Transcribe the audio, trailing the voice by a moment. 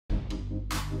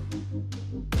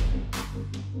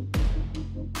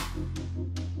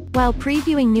While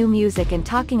previewing new music and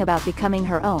talking about becoming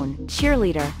her own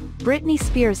cheerleader, Britney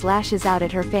Spears lashes out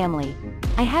at her family.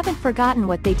 "I haven't forgotten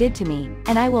what they did to me,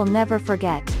 and I will never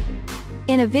forget."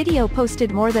 In a video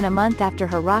posted more than a month after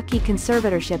her rocky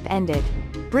conservatorship ended,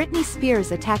 Britney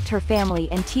Spears attacked her family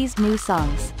and teased new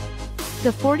songs.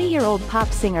 The 40-year-old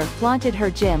pop singer flaunted her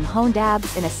gym-honed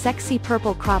abs in a sexy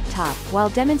purple crop top while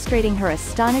demonstrating her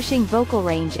astonishing vocal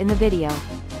range in the video.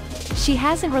 She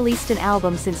hasn't released an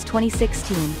album since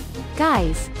 2016.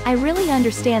 "Guys, I really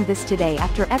understand this today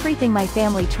after everything my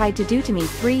family tried to do to me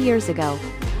 3 years ago.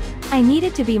 I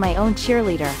needed to be my own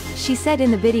cheerleader," she said in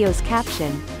the video's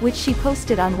caption, which she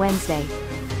posted on Wednesday.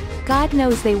 "God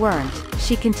knows they weren't,"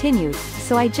 she continued,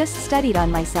 "so I just studied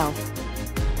on myself."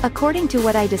 According to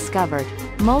what I discovered,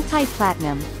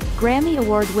 multi-platinum, Grammy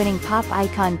Award-winning pop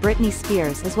icon Britney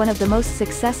Spears is one of the most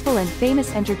successful and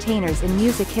famous entertainers in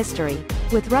music history,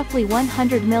 with roughly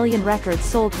 100 million records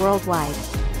sold worldwide.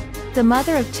 The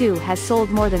mother of two has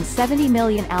sold more than 70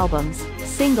 million albums,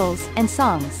 singles, and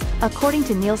songs, according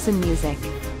to Nielsen Music.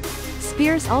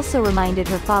 Spears also reminded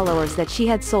her followers that she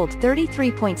had sold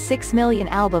 33.6 million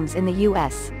albums in the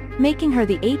US, making her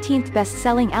the 18th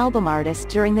best-selling album artist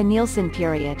during the Nielsen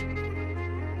period.